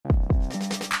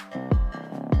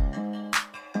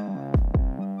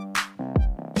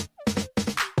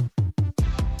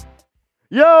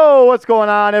Yo, what's going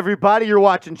on, everybody? You're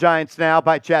watching Giants Now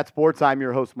by Chat Sports. I'm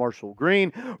your host, Marshall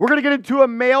Green. We're going to get into a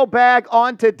mailbag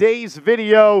on today's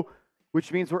video,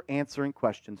 which means we're answering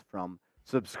questions from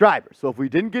subscribers. So if we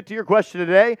didn't get to your question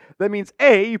today, that means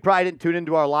A, you probably didn't tune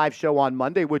into our live show on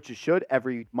Monday, which you should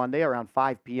every Monday around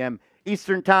 5 p.m.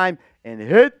 Eastern Time, and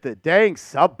hit the dang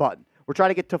sub button. We're trying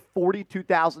to get to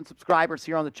 42,000 subscribers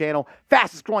here on the channel.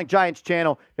 Fastest growing Giants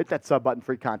channel. Hit that sub button,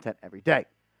 free content every day.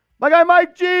 My guy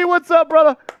Mike G, what's up,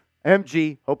 brother?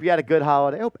 MG, hope you had a good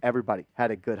holiday. Hope everybody had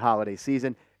a good holiday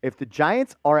season. If the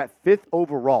Giants are at 5th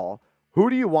overall, who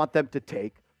do you want them to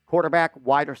take? Quarterback,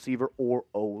 wide receiver, or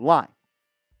O-line?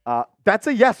 That's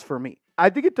a yes for me. I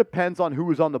think it depends on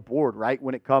who is on the board, right,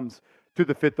 when it comes to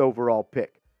the 5th overall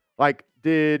pick. Like,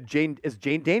 is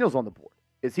Jane Daniels on the board?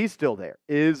 Is he still there?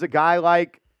 Is a guy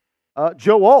like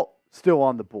Joe Alt still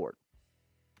on the board?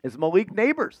 Is Malik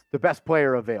Nabers the best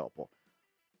player available?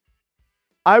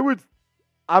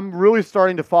 I'm really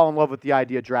starting to fall in love with the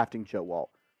idea of drafting Joe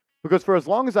Alt. Because for as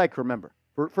long as I can remember,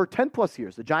 for 10 plus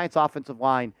years, the Giants offensive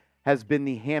line has been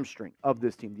the hamstring of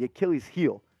this team, the Achilles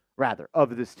heel, rather,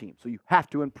 of this team. So you have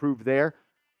to improve there.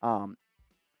 I'm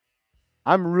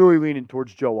really leaning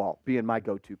towards Joe Alt being my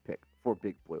go-to pick for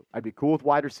Big Blue. I'd be cool with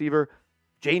wide receiver.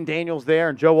 Jane Daniels there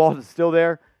and Joe Alt is still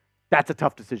there. That's a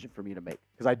tough decision for me to make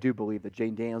because I do believe that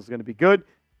Jane Daniels is going to be good,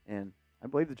 and I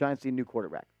believe the Giants need a new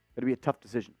quarterback. Going to be a tough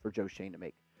decision for Joe Schoen to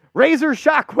make. Razor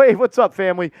Shockwave, what's up,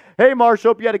 family? Hey, Marsh,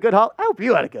 hope you had a good holiday. I hope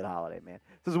you had a good holiday, man.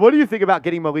 Says, what do you think about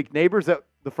getting Malik Nabers at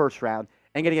the first round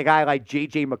and getting a guy like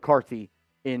J.J. McCarthy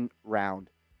in round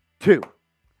 2?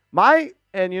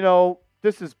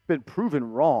 This has been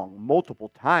proven wrong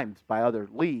multiple times by other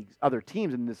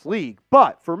teams in this league.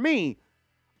 But for me,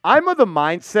 I'm of the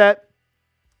mindset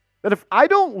that if I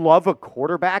don't love a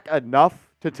quarterback enough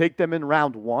to take them in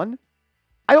round 1,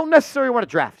 I don't necessarily want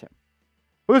to draft him.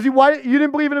 Because you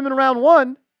didn't believe in him in round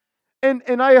 1.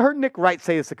 And I heard Nick Wright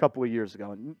say this a couple of years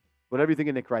ago. And whatever you think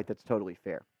of Nick Wright, that's totally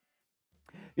fair.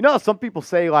 You know, some people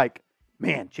say, like,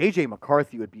 man, J.J.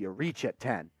 McCarthy would be a reach at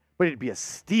 10, but he'd be a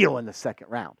steal in the second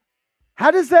round.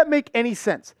 How does that make any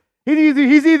sense? He's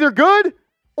either good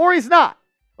or he's not.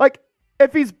 Like,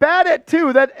 if he's bad at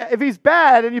 2, if he's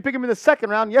bad and you pick him in the second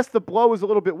round, yes, the blow is a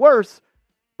little bit worse,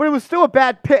 but it was still a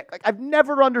bad pick. Like, I've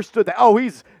never understood that. Oh,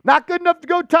 he's not good enough to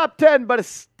go top 10, but a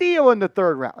steal in the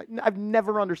third round. Like, I've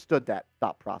never understood that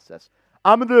thought process.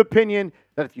 I'm of the opinion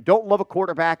that if you don't love a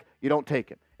quarterback, you don't take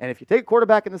him. And if you take a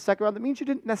quarterback in the second round, that means you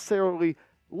didn't necessarily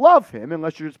love him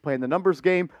unless you're just playing the numbers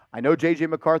game. I know J.J.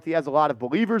 McCarthy has a lot of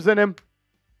believers in him.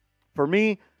 For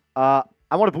me, I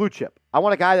want a blue chip. I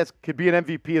want a guy that could be an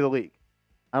MVP of the league.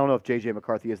 I don't know if J.J.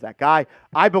 McCarthy is that guy.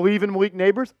 I believe in Malik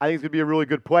Nabers. I think he's going to be a really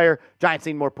good player. Giants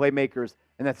need more playmakers,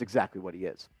 and that's exactly what he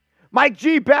is. Mike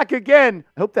G back again.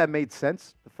 I hope that made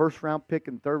sense. The first round pick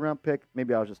and third round pick.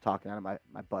 Maybe I was just talking out of my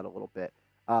butt a little bit.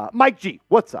 Mike G,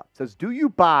 what's up? Says, do you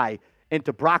buy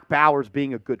into Brock Bowers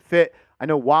being a good fit? I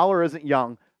know Waller isn't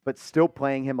young, but still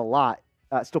paying him a lot.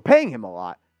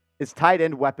 Is tight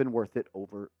end weapon worth it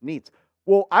over needs?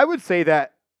 Well, I would say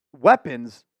that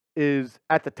weapons is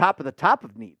at the top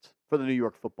of needs for the New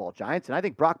York Football Giants. And I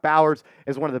think Brock Bowers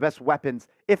is one of the best weapons,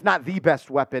 if not the best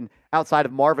weapon, outside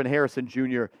of Marvin Harrison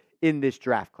Jr. in this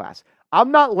draft class. I'm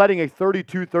not letting a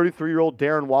 32, 33-year-old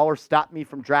Darren Waller stop me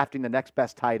from drafting the next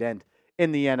best tight end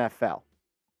in the NFL.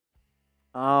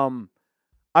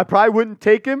 I probably wouldn't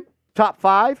take him top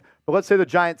 5, but let's say the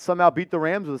Giants somehow beat the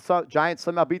Rams or the Giants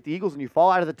somehow beat the Eagles and you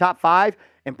fall out of the top 5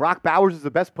 and Brock Bowers is the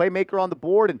best playmaker on the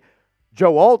board and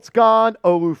Joe Alt's gone,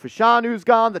 Olu Fashanu's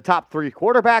gone, the top 3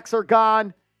 quarterbacks are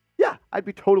gone. Yeah, I'd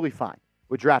be totally fine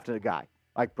with drafting a guy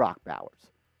like Brock Bowers.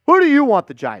 Who do you want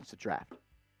the Giants to draft?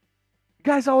 You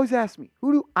guys always ask me,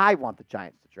 who do I want the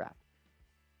Giants to draft?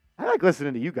 I like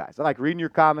listening to you guys. I like reading your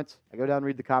comments. I go down and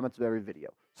read the comments of every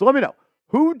video. So let me know,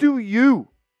 who do you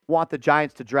want the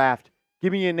Giants to draft?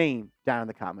 Give me a name down in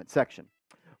the comment section.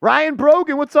 Ryan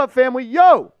Brogan, what's up, family?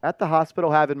 Yo, at the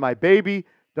hospital having my baby.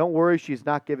 Don't worry, she's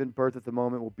not giving birth at the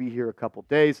moment. We'll be here a couple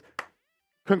days.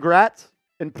 Congrats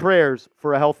and prayers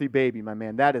for a healthy baby, my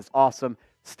man. That is awesome.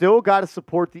 Still got to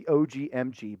support the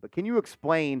OGMG, but can you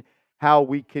explain how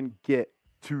we can get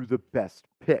to the best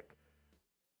pick?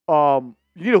 You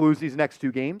need to lose these next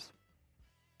 2 games.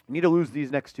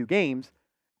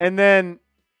 And then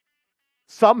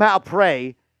somehow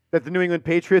pray that the New England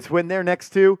Patriots win their next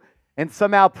 2, and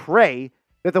somehow pray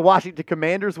that the Washington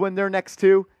Commanders win their next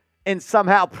 2, and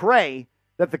somehow pray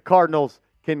that the Cardinals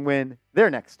can win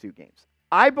their next 2 games.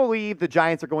 I believe the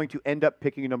Giants are going to end up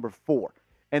picking number 4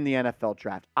 in the NFL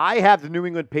draft. I have the New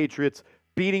England Patriots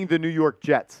beating the New York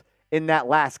Jets in that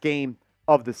last game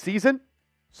of the season.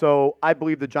 So I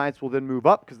believe the Giants will then move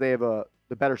up because they have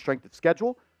the better strength of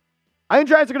schedule. I think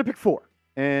Giants are going to pick 4,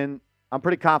 and I'm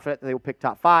pretty confident that they will pick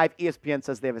top 5. ESPN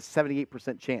says they have a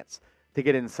 78% chance to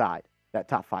get inside that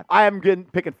top 5. I am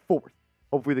picking 4th.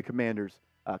 Hopefully the Commanders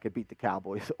could beat the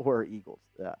Cowboys or Eagles.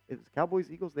 Is it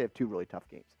Cowboys, Eagles? They have 2 really tough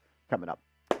games coming up.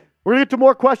 We're going to get to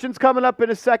more questions coming up in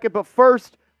a second, but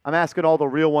first, I'm asking all the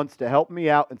real ones to help me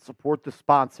out and support the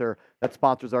sponsor that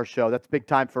sponsors our show. That's big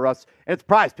time for us, and it's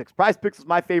Prize Picks. Prize Picks is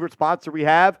my favorite sponsor we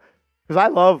have because I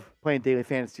love playing daily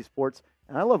fantasy sports,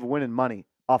 and I love winning money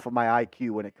off of my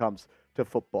IQ when it comes to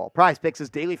football. Prize Picks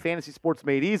is daily fantasy sports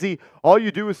made easy. All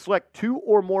you do is select 2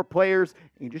 or more players,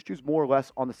 and you just choose more or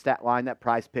less on the stat line that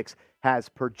Prize Picks has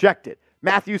projected.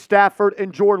 Matthew Stafford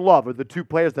and Jordan Love are the 2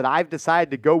 players that I've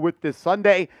decided to go with this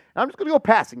Sunday. And I'm just going to go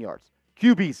passing yards.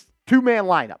 QB's 2-man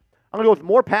lineup. I'm going to go with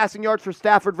more passing yards for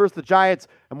Stafford versus the Giants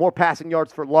and more passing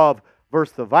yards for Love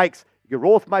versus the Vikes. You can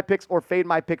roll with my picks or fade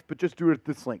my picks, but just do it at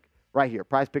this link right here,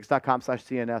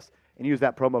 prizepicks.com/CNS, and use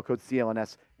that promo code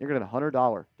CLNS. You're going to get a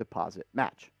 $100 deposit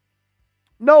match.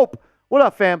 Nope. What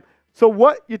up, fam? So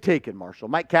what you taking, Marshall?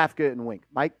 Mike Kafka and Wink.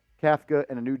 Mike Kafka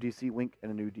and a new DC, Wink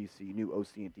and a new DC, new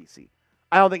OC and DC.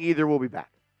 I don't think either will be back.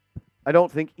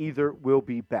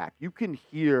 You can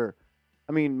hear,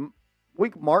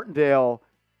 Wink Martindale,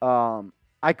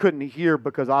 I couldn't hear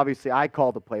because obviously I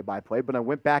called the play-by-play, but I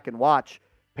went back and watched.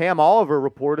 Pam Oliver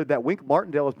reported that Wink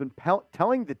Martindale has been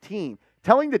telling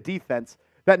the defense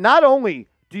that not only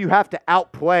do you have to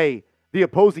outplay the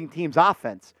opposing team's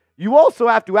offense, you also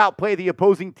have to outplay the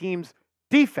opposing team's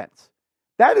defense.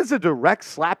 That is a direct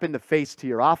slap in the face to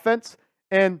your offense.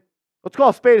 And let's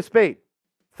call a spade a spade.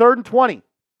 3rd and 20.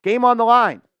 Game on the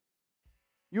line.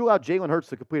 You allowed Jalen Hurts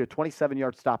to complete a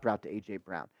 27-yard stop route to A.J.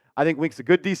 Brown. I think Wink's a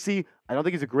good DC. I don't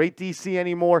think he's a great DC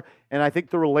anymore. And I think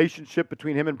the relationship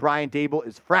between him and Brian Dable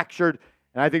is fractured.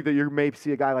 And I think that you may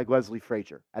see a guy like Leslie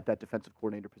Frazier at that defensive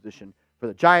coordinator position for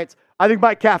the Giants. I think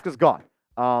Mike Kafka's gone.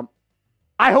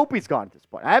 I hope he's gone at this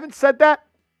point. I haven't said that,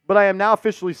 but I am now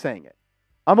officially saying it.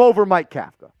 I'm over Mike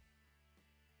Kafka.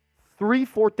 3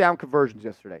 4th-down conversions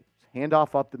yesterday.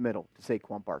 Handoff up the middle to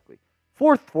Saquon Barkley.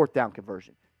 4th down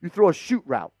conversion. You throw a shoot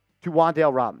route to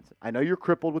Wan'Dale Robinson. I know you're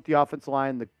crippled with the offensive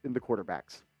line and the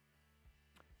quarterbacks.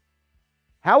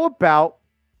 How about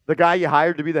the guy you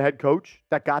hired to be the head coach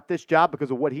that got this job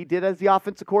because of what he did as the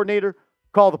offensive coordinator?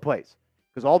 Call the plays.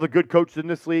 Because all the good coaches in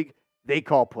this league, they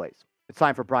call plays. It's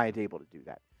time for Brian Dable to do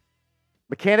that.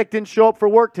 Mechanic didn't show up for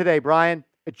work today, Brian.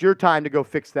 It's your time to go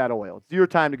fix that oil. It's your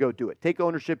time to go do it. Take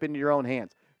ownership into your own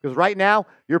hands. Because right now,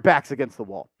 your back's against the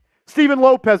wall. Steven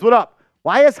Lopez, what up?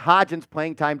 Why has Hodgins'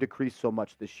 playing time decreased so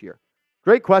much this year?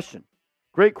 Great question.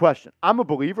 I'm a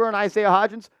believer in Isaiah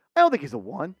Hodgins. I don't think he's a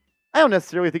 1. I don't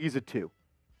necessarily think he's a 2.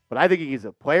 But I think he's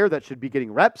a player that should be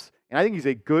getting reps, and I think he's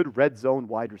a good red zone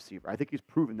wide receiver. I think he's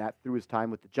proven that through his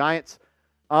time with the Giants.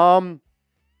 They've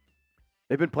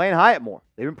been playing Hyatt more.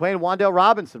 They've been playing Wan'Dale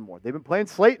Robinson more. They've been playing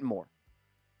Slayton more.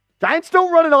 Giants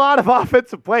don't run in a lot of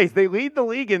offensive plays. They lead the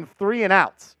league in 3 and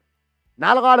outs.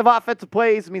 Not a lot of offensive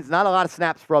plays means not a lot of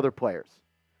snaps for other players.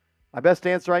 My best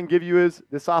answer I can give you is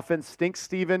this offense stinks,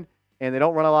 Steven, and they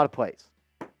don't run a lot of plays.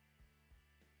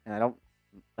 And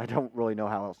I don't really know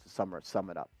how else to sum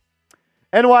it up.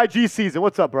 NYG season,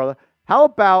 what's up, brother?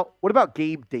 What about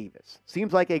Gabe Davis?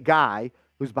 Seems like a guy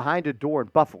who's behind a door in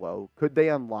Buffalo. Could they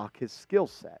unlock his skill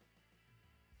set?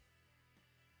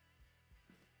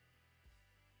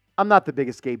 I'm not the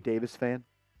biggest Gabe Davis fan.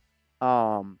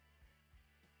 I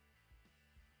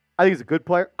think he's a good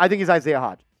player. I think he's Isaiah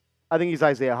Hodgins.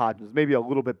 Maybe a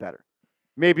little bit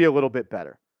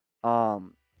better.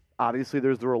 Obviously,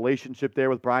 there's the relationship there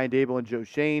with Brian Dable and Joe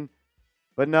Schoen.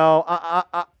 But no,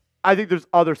 I think there's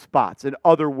other spots and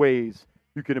other ways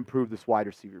you can improve this wide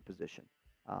receiver position.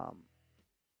 I'm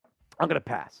going to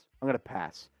pass.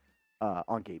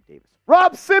 On Gabe Davis.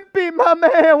 Rob Simpy, my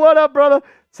man. What up, brother?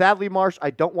 Sadly, Marsh,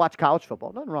 I don't watch college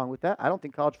football. Nothing wrong with that. I don't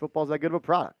think college football is that good of a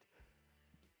product.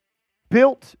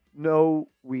 Built, no,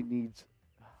 we need.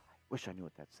 I wish I knew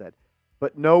what that said.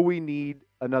 But no, we need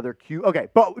another Q. Okay,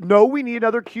 but no, we need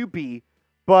another QB.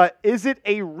 But is it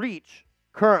a reach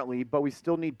currently? But we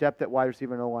still need depth at wide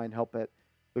receiver and O-line, help at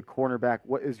the cornerback.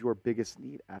 What is your biggest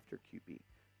need after QB?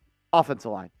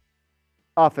 Offensive line.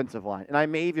 And I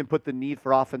may even put the need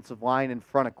for offensive line in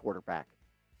front of quarterback.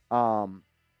 I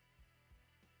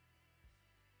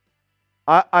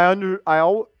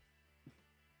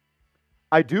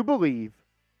do believe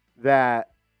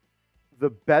that the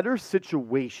better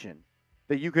situation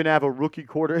that you can have a rookie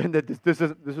quarter, and that this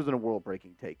isn't a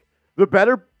world-breaking take. The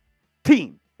better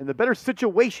team and the better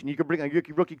situation you can bring a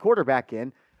rookie quarterback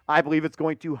in, I believe it's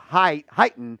going to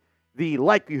heighten the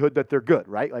likelihood that they're good,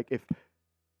 right?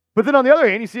 But then on the other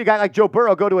hand, you see a guy like Joe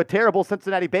Burrow go to a terrible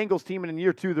Cincinnati Bengals team, and in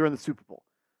year 2, they're in the Super Bowl.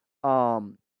 If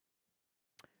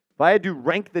I had to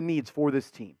rank the needs for this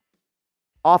team,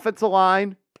 offensive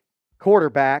line,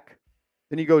 quarterback,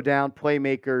 then you go down,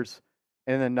 playmakers,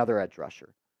 and then another edge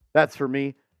rusher. That's for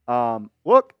me.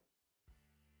 Look,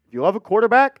 if you love a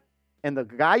quarterback and the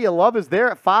guy you love is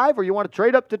there at 5 or you want to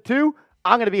trade up to 2,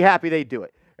 I'm going to be happy they do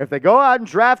it. If they go out and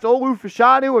draft Olu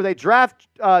Fashanu or they draft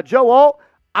Joe Alt,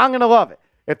 I'm going to love it.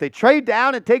 If they trade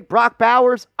down and take Brock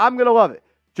Bowers, I'm going to love it.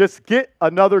 Just get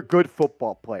another good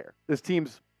football player. This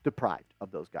team's deprived of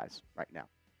those guys right now.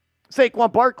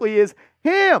 Saquon Barkley is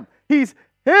him. He's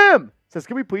him. Says,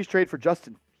 can we please trade for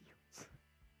Justin Fields?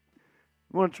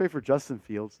 We want to trade for Justin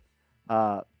Fields.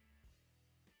 No.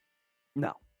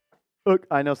 Look,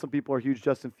 I know some people are huge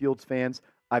Justin Fields fans.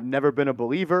 I've never been a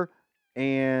believer.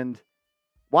 And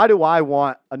why do I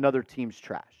want another team's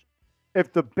trash?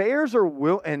 If the Bears are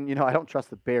and I don't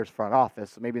trust the Bears front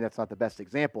office, so maybe that's not the best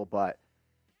example, but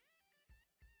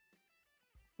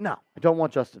no, I don't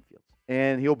want Justin Fields.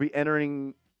 And he'll be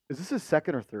entering, is this his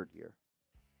 2nd or 3rd year?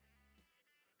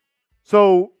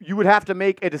 So you would have to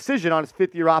make a decision on his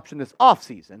 5th-year option this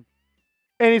offseason.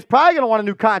 And he's probably going to want a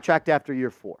new contract after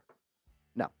year 4.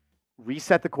 No.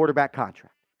 Reset the quarterback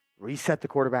contract. Reset the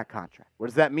quarterback contract. What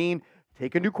does that mean?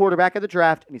 Take a new quarterback at the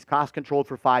draft, and he's cost-controlled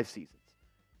for 5 seasons.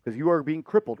 Because you are being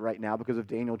crippled right now because of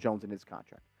Daniel Jones and his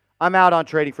contract. I'm out on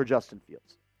trading for Justin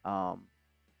Fields. No,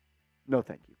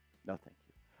 thank you. No, thank you.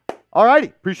 All righty.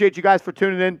 Appreciate you guys for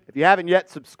tuning in. If you haven't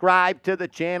yet, subscribe to the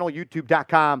channel,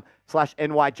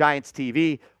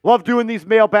 youtube.com/NYGiantsTV. Love doing these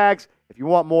mailbags. If you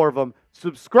want more of them,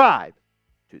 subscribe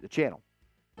to the channel.